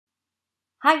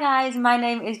Hi guys, my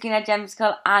name is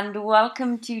Gemzicle and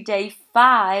welcome to day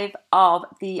 5 of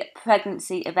the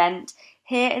pregnancy event.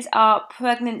 Here is our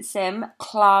pregnant sim,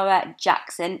 Clara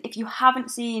Jackson. If you haven't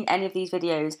seen any of these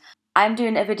videos, I'm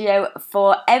doing a video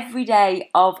for every day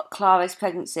of Clara's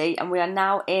pregnancy and we are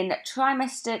now in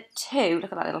trimester 2.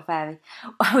 Look at that little fairy.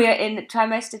 We are in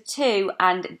trimester 2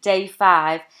 and day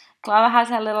 5. Clara has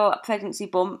her little pregnancy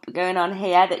bump going on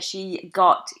here that she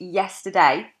got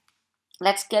yesterday.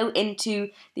 Let's go into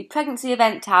the pregnancy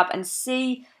event tab and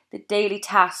see the daily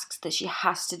tasks that she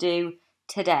has to do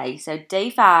today. So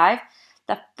day 5,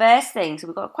 the first thing, so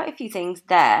we've got quite a few things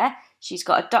there. She's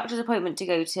got a doctor's appointment to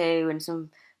go to and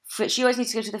she always needs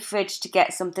to go to the fridge to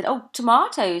get something. Oh,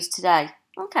 tomatoes today.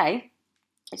 Okay.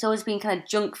 It's always been kind of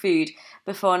junk food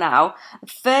before now.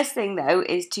 The first thing though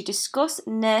is to discuss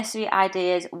nursery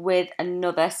ideas with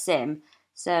another sim.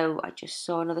 So I just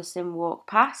saw another sim walk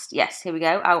past. Yes, here we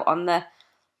go, out on the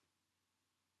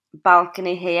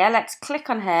balcony here. Let's click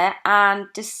on her and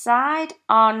decide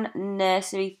on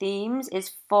nursery themes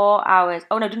is 4 hours.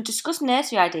 Oh no, don't discuss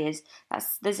nursery ideas.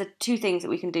 There's two things that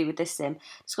we can do with this sim.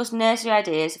 Discuss nursery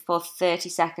ideas for 30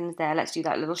 seconds there. Let's do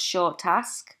that little short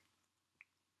task.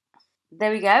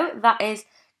 There we go. That is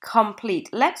complete.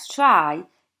 Let's try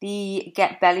the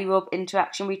get belly rub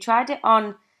interaction. We tried it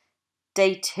on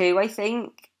day 2, I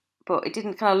think, but it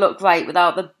didn't kind of look right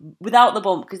without the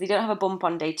bump, because they don't have a bump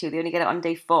on day 2. They only get it on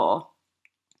day 4.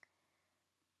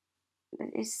 The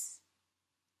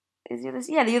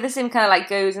other sim kind of like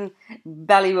goes and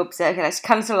belly rubs it. Okay, let's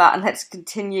cancel that and let's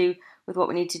continue with what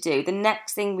we need to do. The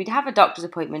next thing, we'd have a doctor's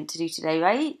appointment to do today,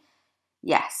 right?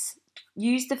 Yes.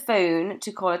 Use the phone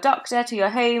to call a doctor to your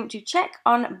home to check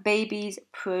on baby's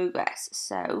progress.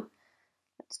 So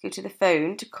let's go to the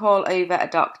phone to call over a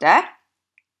doctor.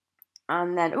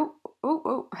 And then,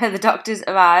 the doctor's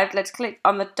arrived. Let's click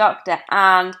on the doctor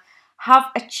and have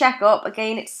a checkup.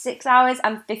 Again, it's 6 hours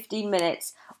and 15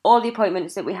 minutes. All the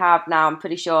appointments that we have now, I'm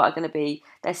pretty sure, are going to be,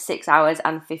 they're 6 hours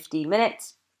and 15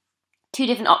 minutes. 2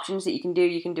 different options that you can do.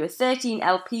 You can do a 13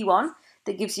 LP one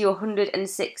that gives you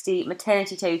 160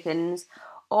 maternity tokens,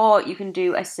 or you can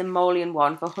do a simoleon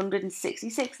one for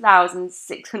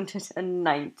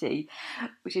 166,690,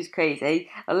 which is crazy.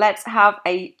 Let's have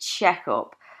a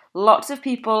checkup. Lots of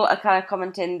people are kind of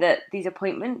commenting that these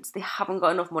appointments, they haven't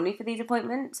got enough money for these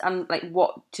appointments and like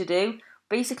what to do.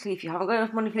 Basically, if you haven't got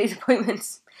enough money for these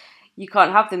appointments, you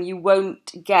can't have them. You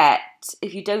won't get,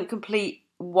 if you don't complete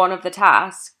one of the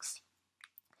tasks,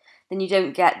 then you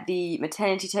don't get the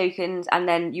maternity tokens and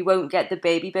then you won't get the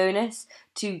baby bonus.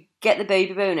 To get the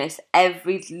baby bonus,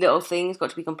 every little thing's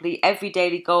got to be complete. Every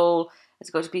daily goal has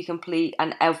got to be complete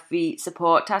and every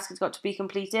support task has got to be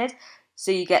completed.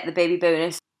 So you get the baby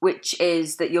bonus, which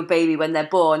is that your baby, when they're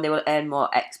born, they will earn more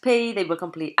XP, they will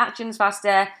complete actions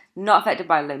faster, not affected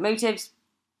by low motives.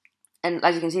 And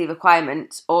as you can see, the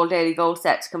requirements, all daily goal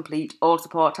sets complete, all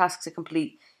support tasks are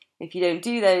complete. If you don't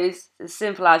do those, as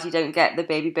simple as you don't get the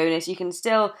baby bonus, you'll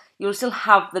still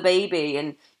have the baby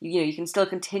and you can still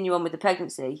continue on with the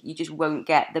pregnancy. You just won't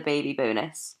get the baby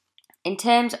bonus. In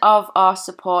terms of our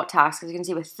support tasks, as you can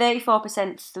see, we're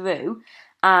 34% through,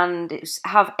 and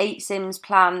have 8 sims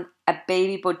plan a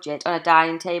baby budget on a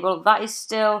dining table. That is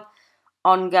still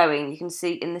ongoing. You can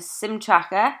see in the sim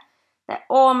tracker, they're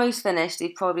almost finished.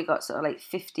 They've probably got sort of like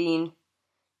 15,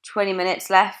 20 minutes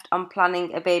left on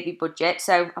planning a baby budget.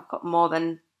 So I've got more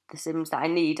than the sims that I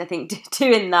need, I think,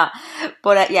 doing that.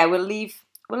 But yeah, we'll leave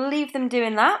them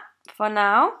doing that for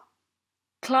now.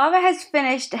 Clara has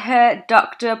finished her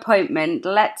doctor appointment.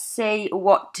 Let's see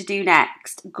what to do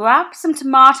next. Grab some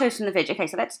tomatoes from the fridge. Okay,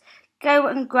 so let's go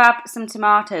and grab some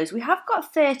tomatoes. We have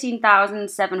got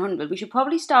 13,700. We should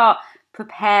probably start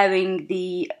preparing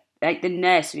the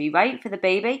nursery, right, for the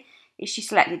baby. Is she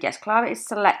selected? Yes, Clara is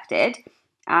selected.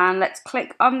 And let's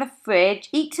click on the fridge.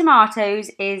 Eat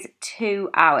tomatoes is 2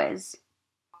 hours.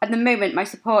 At the moment, my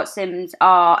support sims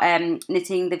are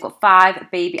knitting. They've got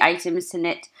 5 baby items to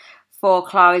knit for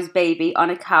Clara's baby on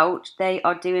a couch. They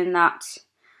are doing that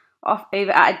off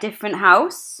over at a different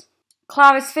house.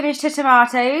 Clara's finished her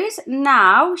tomatoes.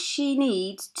 Now she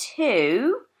needs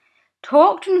to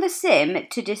talk to another sim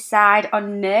to decide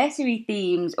on nursery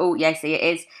themes. Oh, yes, it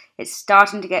is. It's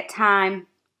starting to get time.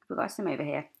 We've got a sim over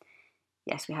here.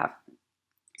 Yes, we have.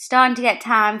 Starting to get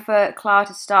time for Clara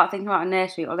to start thinking about a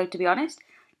nursery, although to be honest,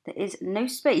 there is no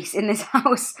space in this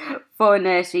house for a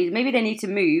nursery. Maybe they need to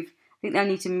move. I think they'll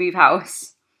need to move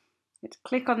house. Let's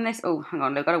click on this. Oh, hang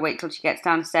on, I've got to wait till she gets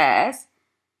downstairs.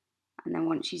 And then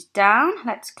once she's down,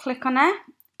 let's click on her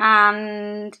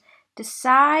and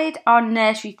decide on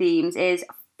nursery themes is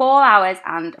 4 hours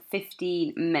and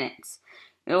 15 minutes.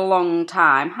 a long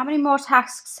time. How many more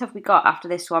tasks have we got after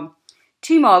this one?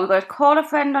 2 more. We've got to call a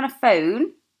friend on a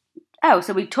phone. Oh,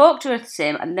 so we talk to a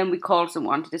sim and then we call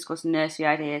someone to discuss nursery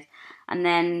ideas. And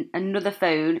then another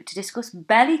phone to discuss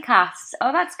belly casts.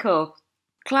 Oh, that's cool.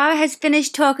 Clara has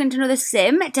finished talking to another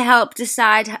sim to help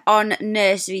decide on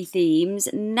nursery themes.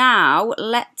 Now,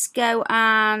 let's go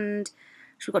and...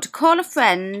 So we've got to call a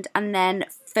friend and then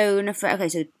phone a friend. Okay,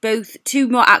 so 2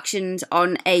 more actions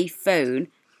on a phone.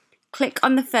 Click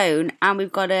on the phone and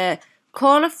we've got to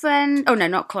call a friend. Oh no,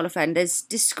 not call a friend. There's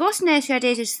discuss nursery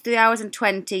ideas is 3 hours and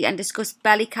 20 and discuss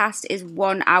bellycast is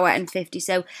 1 hour and 50.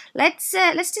 So let's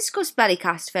discuss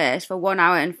bellycast first for 1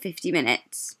 hour and 50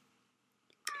 minutes.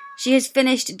 She has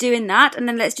finished doing that, and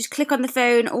then let's just click on the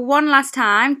phone one last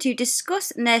time to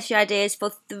discuss nursery ideas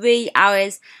for 3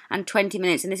 hours and 20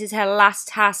 minutes. And this is her last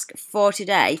task for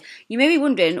today. You may be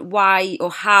wondering why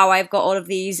or how I've got all of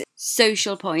these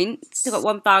social points. I've got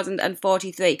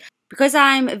 1,043. Because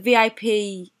I'm VIP,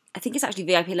 I think it's actually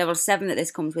VIP level 7 that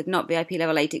this comes with, not VIP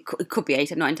level 8. It could be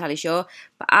 8, I'm not entirely sure.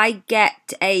 But I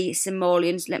get a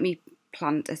simoleon. Let me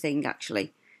plant a thing,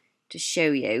 actually, to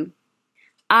show you.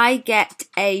 I get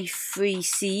a free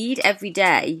seed every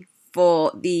day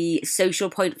for the social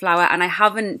point flower, and I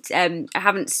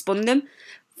haven't spun them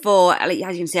for, like,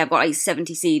 as you can see, I've got like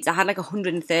 70 seeds. I had like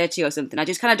 130 or something. I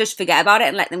just kind of just forget about it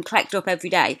and let them collect up every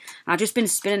day. And I've just been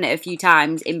spinning it a few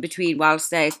times in between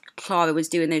whilst Clara was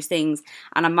doing those things,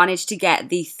 and I managed to get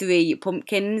the 3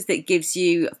 pumpkins that gives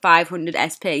you 500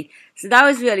 SP. So that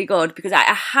was really good because I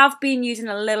have been using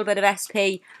a little bit of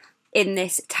SP in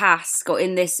this task or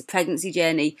in this pregnancy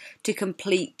journey to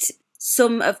complete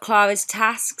some of Clara's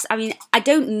tasks. I mean, I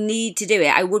don't need to do it.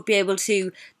 I would be able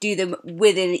to do them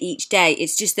within each day.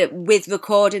 It's just that with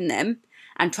recording them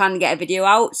and trying to get a video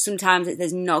out, sometimes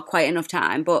there's not quite enough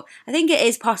time, but I think it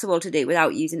is possible to do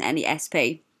without using any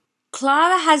SP.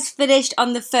 Clara has finished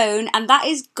on the phone, and that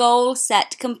is goal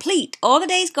set complete. All the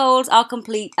day's goals are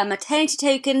complete and maternity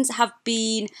tokens have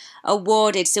been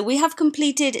awarded. So we have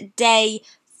completed day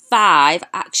 5,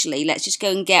 actually. Let's just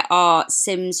go and get our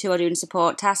Sims who are doing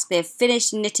support tasks. They've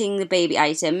finished knitting the baby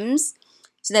items.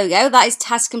 So there we go, that is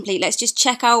task complete. Let's just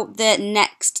check out the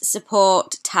next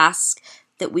support task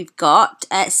that we've got.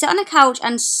 Sit on a couch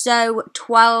and sew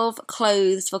 12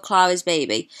 clothes for Clara's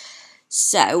baby.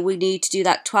 So we need to do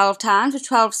that 12 times with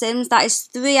 12 Sims. That is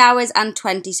 3 hours and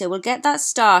 20. So we'll get that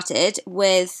started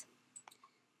with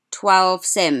 12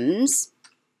 Sims.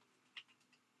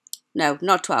 No,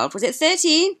 not 12. Was it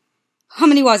 13? How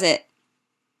many was it?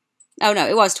 Oh no,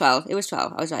 it was 12. It was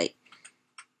 12. I was right.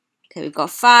 Okay, we've got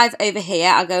 5 over here.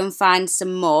 I'll go and find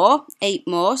some more. 8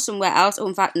 more somewhere else. Oh,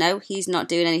 in fact, no, he's not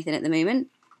doing anything at the moment.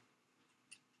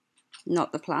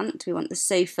 Not the plant. We want the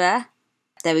sofa.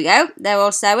 There we go. They're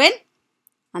all sewing.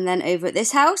 And then over at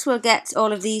this house, we'll get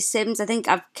all of these Sims. I think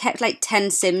I've kept like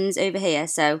 10 Sims over here.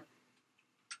 So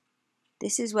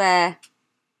this is where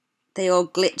they all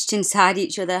glitched inside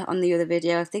each other on the other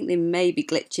video. I think they may be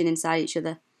glitching inside each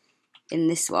other in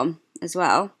this one as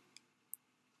well.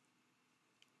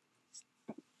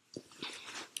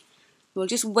 We'll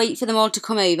just wait for them all to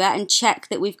come over and check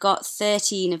that we've got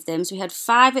 13 of them. So we had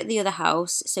 5 at the other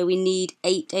house, so we need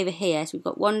 8 over here. So we've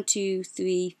got 1, 2,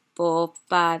 3, 4,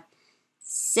 5,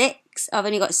 6. I've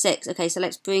only got 6. Okay, so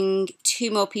let's bring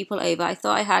 2 more people over. I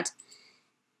thought I had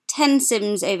 10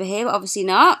 Sims over here, but obviously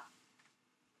not.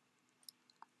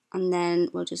 And then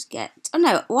we'll just get... Oh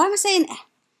no, why am I saying...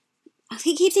 I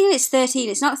keep thinking it's 13.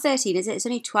 It's not 13, is it? It's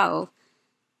only 12.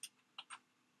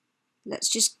 Let's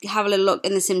just have a little look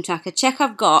in the sim tracker. Check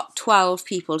I've got 12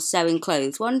 people sewing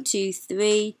clothes. 1, 2,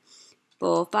 3,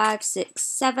 4, 5, 6,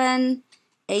 7,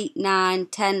 8, 9,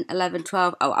 10, 11,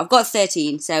 12. Oh, I've got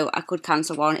 13, so I could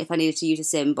cancel one if I needed to use a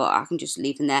sim, but I can just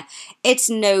leave them there. It's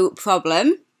no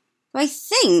problem. I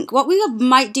think what we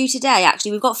might do today,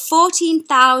 actually, we've got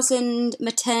 14,000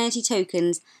 maternity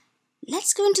tokens.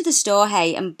 Let's go into the store,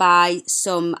 hey, and buy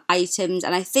some items.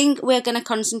 And I think we're going to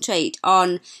concentrate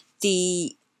on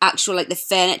the actual, like, the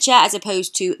furniture as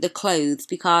opposed to the clothes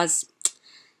because,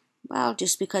 well,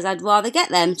 just because I'd rather get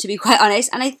them, to be quite honest.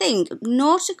 And I think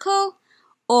nautical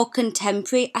or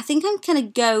contemporary, I think I'm going to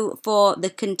go for the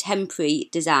contemporary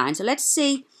design. So let's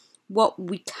see what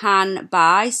we can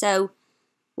buy. So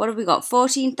what have we got?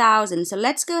 14,000. So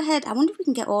let's go ahead. I wonder if we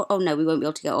can get all... Oh, no, we won't be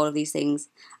able to get all of these things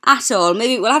at all.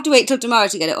 Maybe we'll have to wait till tomorrow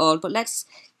to get it all. But let's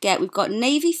get... We've got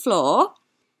navy floor.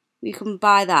 We can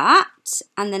buy that.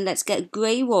 And then let's get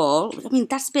grey wall. I mean,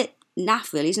 that's a bit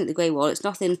naff, really, isn't it, the grey wall? It's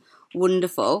nothing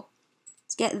wonderful.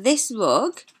 Let's get this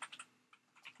rug.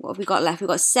 What have we got left? We've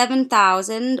got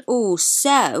 7,000. Oh,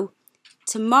 so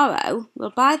tomorrow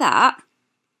we'll buy that.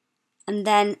 And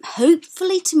then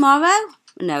hopefully tomorrow,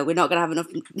 no, we're not going to have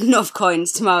enough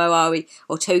coins tomorrow, are we?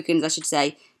 Or tokens, I should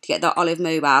say, to get that olive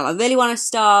mobile. I really want to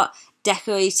start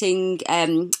decorating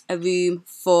a room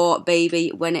for baby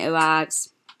when it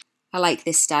arrives. I like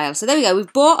this style. So there we go.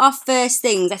 We've bought our first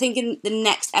things. I think in the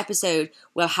next episode,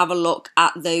 we'll have a look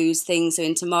at those things. So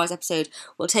in tomorrow's episode,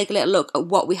 we'll take a little look at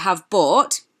what we have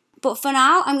bought. But for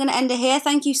now, I'm going to end it here.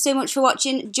 Thank you so much for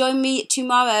watching. Join me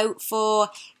tomorrow for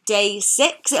day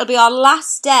 6. It'll be our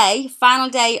last day, final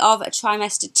day of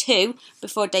trimester 2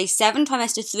 before day 7,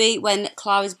 trimester 3, when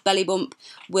Clara's belly bump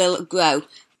will grow.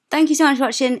 Thank you so much for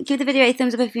watching. Give the video a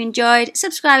thumbs up if you enjoyed.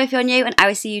 Subscribe if you're new, and I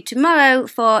will see you tomorrow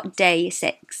for day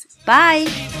 6.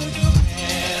 Bye!